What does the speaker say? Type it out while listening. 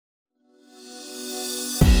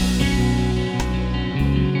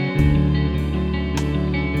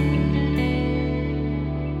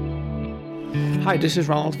Hi, this is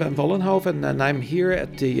Ronald van Vollenhoven, and I'm here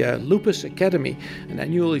at the Lupus Academy, an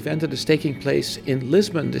annual event that is taking place in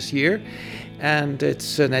Lisbon this year. And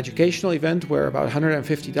it's an educational event where about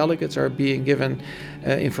 150 delegates are being given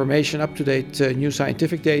information, up-to-date new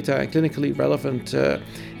scientific data, and clinically relevant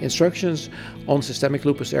instructions on systemic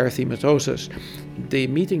lupus erythematosus. The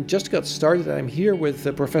meeting just got started. I'm here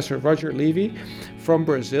with Professor Roger Levy from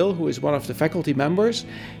Brazil, who is one of the faculty members.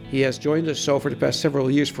 He has joined us over the past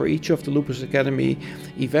several years for each of the Lupus Academy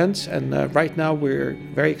events, and right now we're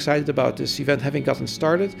very excited about this event having gotten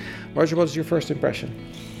started. Roger, what is your first impression?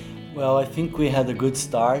 Well, I think we had a good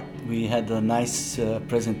start. We had a nice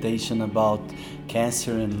presentation about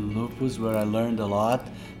cancer and lupus, where I learned a lot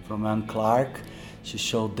from Anne Clark. She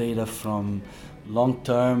showed data from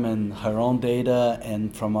long-term and her own data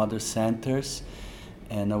and from other centers.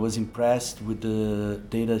 And I was impressed with the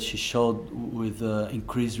data she showed with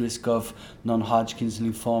increased risk of non-Hodgkin's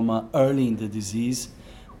lymphoma early in the disease,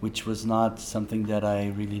 which was not something that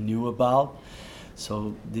I really knew about.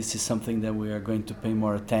 So this is something that we are going to pay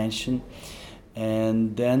more attention.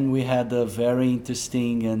 And then we had a very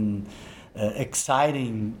interesting and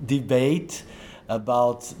exciting debate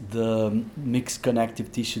about the mixed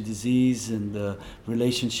connective tissue disease and the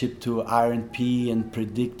relationship to IRNP and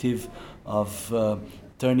predictive of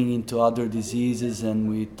turning into other diseases.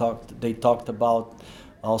 And they talked about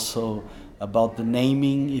also about the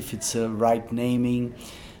naming, if it's a right naming.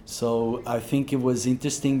 So I think it was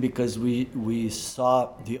interesting because we saw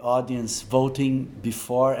the audience voting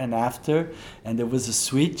before and after, and there was a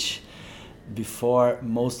switch. Before,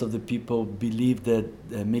 most of the people believed that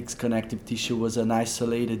mixed connective tissue was an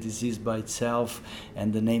isolated disease by itself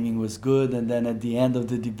and the naming was good, and then at the end of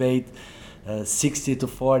the debate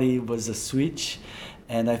 60-40 was a switch.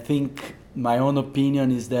 And I think my own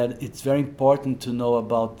opinion is that it's very important to know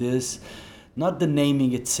about this. Not the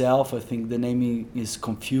naming itself, I think the naming is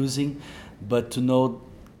confusing, but to know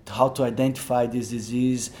how to identify this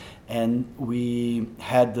disease. And we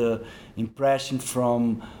had the impression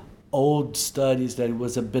from old studies that it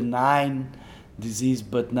was a benign disease,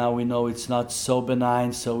 but now we know it's not so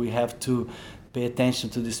benign, so we have to pay attention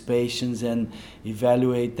to these patients and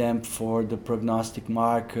evaluate them for the prognostic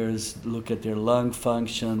markers, look at their lung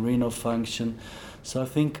function, renal function. So I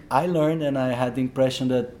think I learned, and I had the impression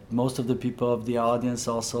that most of the people of the audience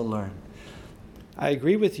also learned. I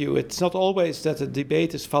agree with you. It's not always that a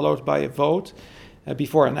debate is followed by a vote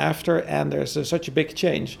before and after, and there's such a big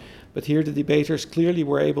change. But here the debaters clearly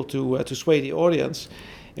were able to sway the audience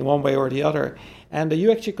in one way or the other. And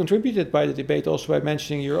you actually contributed by the debate also by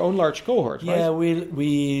mentioning your own large cohort, right? Yeah,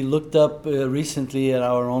 we looked up recently at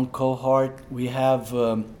our own cohort. We have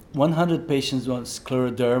 100 patients with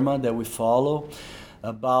scleroderma that we follow,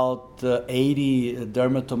 about 80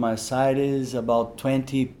 dermatomyositis, about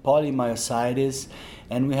 20 polymyositis,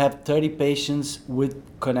 and we have 30 patients with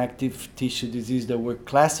connective tissue disease that were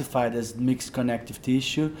classified as mixed connective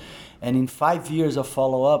tissue. And in 5 years of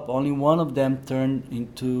follow-up, only one of them turned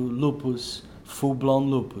into lupus, full-blown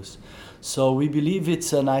lupus. So we believe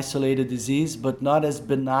it's an isolated disease, but not as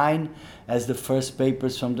benign as the first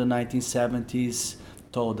papers from the 1970s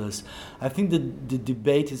told us. I think the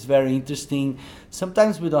debate is very interesting.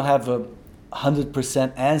 Sometimes we don't have a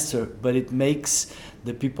 100% answer, but it makes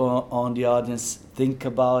the people on the audience think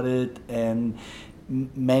about it, and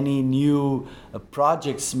many new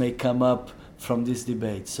projects may come up from this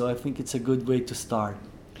debate. So I think it's a good way to start.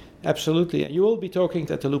 Absolutely. You will be talking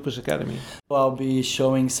at the Lupus Academy. I'll be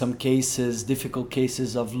showing some cases, difficult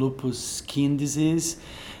cases of lupus skin disease,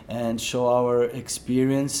 and show our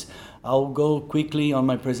experience. I'll go quickly on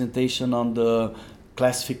my presentation on the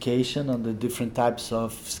classification on the different types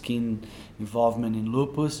of skin involvement in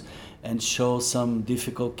lupus, and show some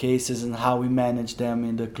difficult cases and how we manage them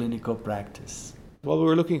in the clinical practice. Well,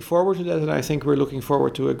 we're looking forward to that, and I think we're looking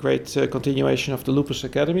forward to a great continuation of the Lupus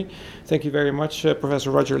Academy. Thank you very much, Professor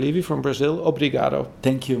Roger Levy from Brazil. Obrigado.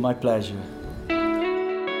 Thank you, my pleasure.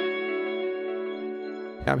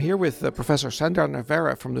 I'm here with Professor Sandra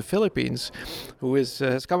Navarra from the Philippines, who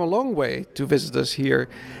has come a long way to visit us here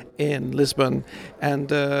in Lisbon.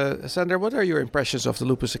 And Sandra, what are your impressions of the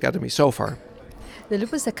Lupus Academy so far? The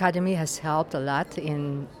Lupus Academy has helped a lot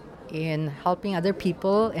in helping other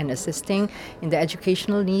people and assisting in the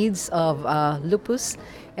educational needs of lupus,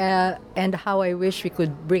 and how I wish we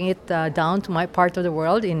could bring it down to my part of the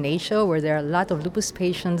world in Asia, where there are a lot of lupus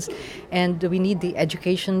patients, and we need the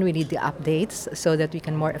education, we need the updates so that we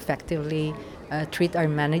can more effectively treat or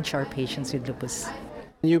manage our patients with lupus.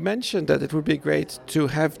 You mentioned that it would be great to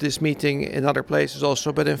have this meeting in other places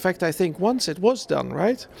also, but in fact I think once it was done,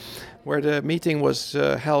 right? Where the meeting was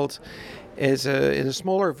held is in a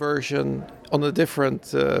smaller version on a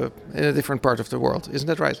different in a different part of the world. Isn't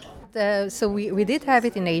that right? So we did have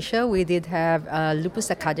it in Asia. We did have Lupus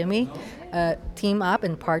Academy team up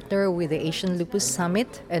and partner with the Asian Lupus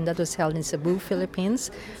Summit, and that was held in Cebu,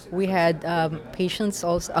 Philippines. We had patients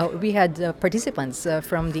also. We had participants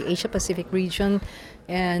from the Asia Pacific region,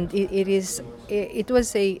 and it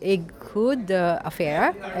was a good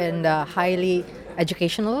affair and highly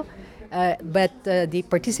educational. But the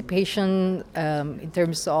participation in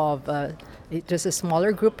terms of it was a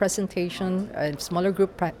smaller group presentation, smaller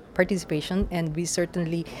group participation, and we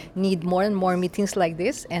certainly need more and more meetings like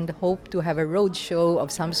this and hope to have a roadshow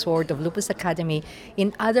of some sort of Lupus Academy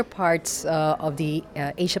in other parts of the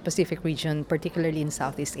Asia Pacific region, particularly in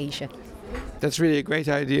Southeast Asia. That's really a great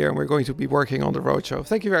idea, and we're going to be working on the roadshow.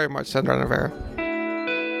 Thank you very much, Sandra Navarra.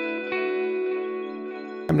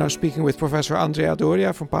 I'm now speaking with Professor Andrea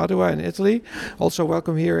Doria from Padua in Italy. Also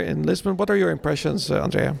welcome here in Lisbon. What are your impressions,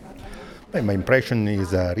 Andrea? My impression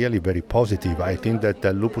is really very positive. I think that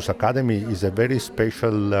the Lupus Academy is a very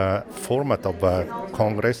special format of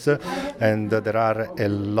Congress, and there are a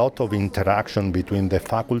lot of interaction between the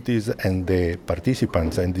faculties and the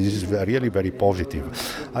participants, and this is really very positive.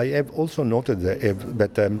 I have also noted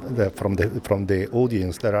that from the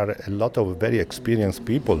audience there are a lot of very experienced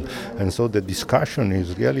people, and so the discussion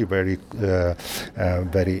is really very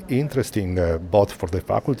interesting, both for the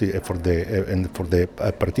faculty and for the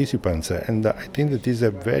participants. And I think that is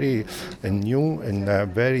a very new and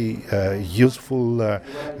very useful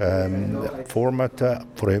format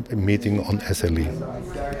for a meeting on SLE.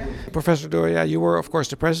 Professor Doria, you were, of course,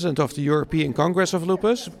 the president of the European Congress of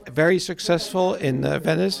Lupus, very successful in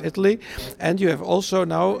Venice, Italy, and you have also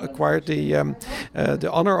now acquired the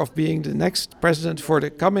honor of being the next president for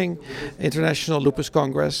the coming International Lupus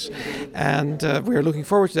Congress, and we're looking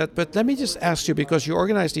forward to that. But let me just ask you, because you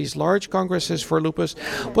organize these large congresses for lupus,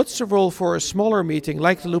 what's the role for a smaller meeting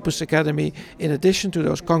like the Lupus Academy in addition to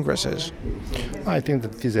those congresses? I think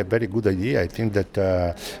that is a very good idea. I think that,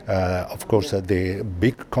 of course, the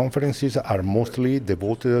big conferences are mostly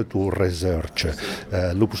devoted to research.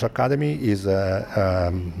 Lupus Academy is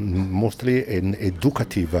mostly an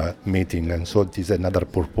educative meeting, and so it is another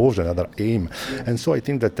purpose, another aim. And so I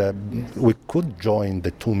think that we could join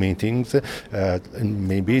the two meetings,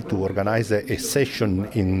 maybe to organize a session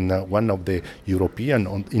in one of the European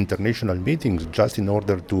or international meetings, just in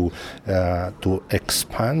order to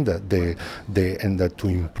expand and to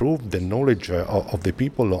improve the knowledge of the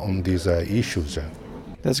people on these issues.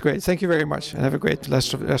 That's great. Thank you very much, and have a great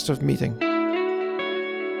rest of the meeting.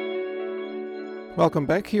 Welcome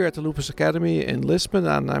back here at the Lupus Academy in Lisbon,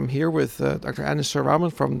 and I'm here with Dr. Anisur Rahman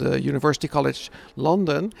from the University College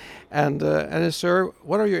London. And Anisur,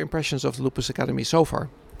 what are your impressions of the Lupus Academy so far?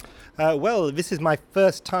 Well, this is my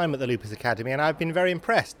first time at the Lupus Academy, and I've been very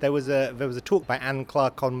impressed. There was a talk by Anne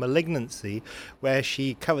Clark on malignancy, where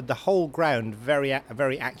she covered the whole ground very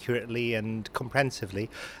accurately and comprehensively.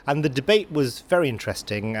 And the debate was very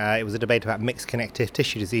interesting. It was a debate about mixed connective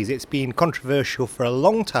tissue disease. It's been controversial for a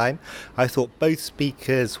long time. I thought both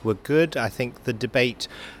speakers were good. I think the debate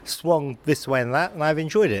swung this way and that, and I've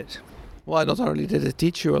enjoyed it. Well, not only did it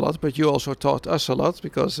teach you a lot, but you also taught us a lot,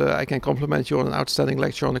 because I can compliment you on an outstanding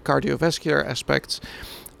lecture on the cardiovascular aspects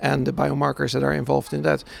and the biomarkers that are involved in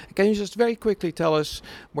that. Can you just very quickly tell us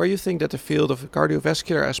where you think that the field of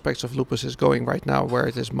cardiovascular aspects of lupus is going right now, where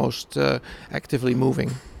it is most actively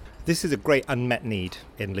moving? This is a great unmet need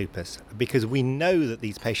in lupus, because we know that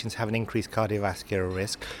these patients have an increased cardiovascular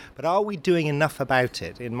risk, but are we doing enough about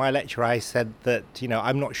it? In my lecture I said that,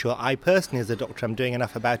 I'm not sure I personally as a doctor am doing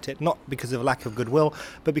enough about it, not because of lack of goodwill,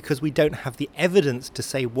 but because we don't have the evidence to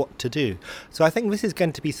say what to do. So I think this is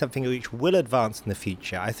going to be something which will advance in the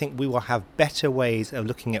future. I think we will have better ways of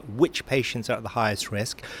looking at which patients are at the highest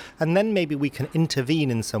risk, and then maybe we can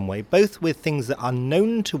intervene in some way, both with things that are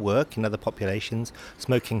known to work in other populations,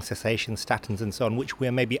 smoking cessation, statins and so on, which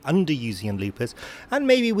we're maybe underusing in lupus, and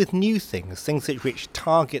maybe with new things which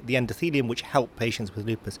target the endothelium, which help patients with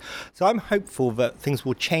lupus. So I'm hopeful that things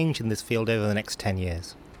will change in this field over the next 10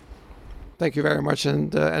 years. Thank you very much,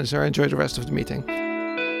 and Anisur, enjoy the rest of the meeting.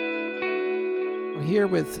 I'm here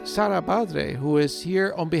with Sara Badre, who is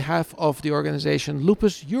here on behalf of the organization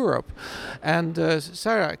Lupus Europe. And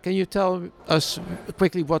Sara, can you tell us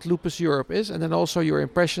quickly what Lupus Europe is, and then also your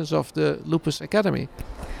impressions of the Lupus Academy?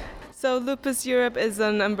 So Lupus Europe is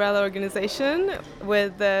an umbrella organization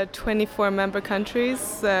with 24 member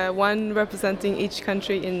countries, one representing each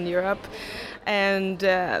country in Europe. And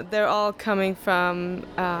they're all coming from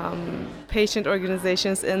patient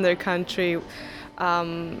organizations in their country,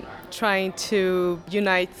 trying to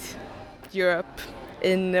unite Europe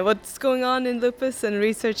in what's going on in lupus and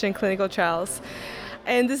research and clinical trials.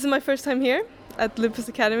 And this is my first time here at Lupus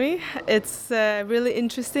Academy. It's really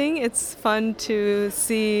interesting. It's fun to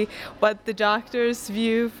see what the doctors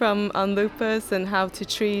view on lupus and how to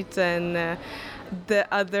treat, and the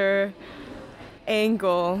other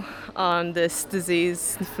angle on this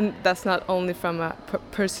disease that's not only from a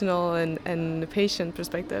personal and patient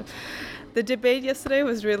perspective. The debate yesterday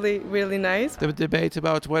was really, really nice. The debate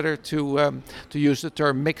about whether to use the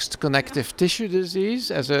term mixed connective tissue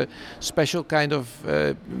disease as a special kind of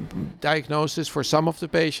diagnosis for some of the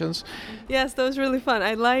patients. Yes, that was really fun.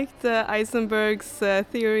 I liked Eisenberg's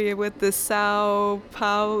theory with the Sao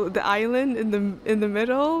Paulo, the island in the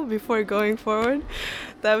middle before going forward.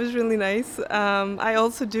 That was really nice. I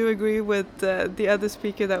also do agree with the other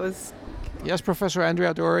speaker that was... Yes, Professor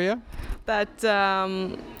Andrea Doria. That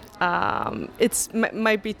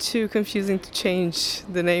might be too confusing to change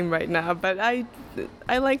the name right now, but I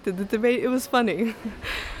liked it. The debate, it was funny.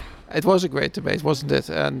 It was a great debate, wasn't it?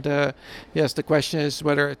 And yes, the question is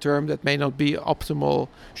whether a term that may not be optimal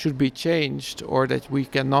should be changed, or that we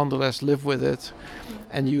can nonetheless live with it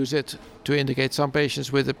and use it to indicate some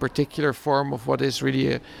patients with a particular form of what is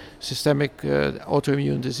really a systemic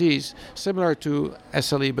autoimmune disease, similar to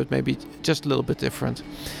SLE, but maybe just a little bit different.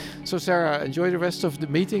 So Sarah, enjoy the rest of the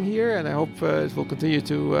meeting here, and I hope it will continue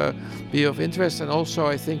to be of interest. And also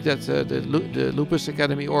I think that the Lupus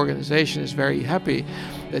Academy organization is very happy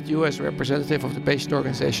that you, as a representative of the patient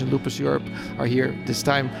organization Lupus Europe, are here this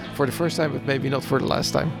time for the first time, but maybe not for the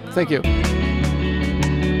last time. Thank you.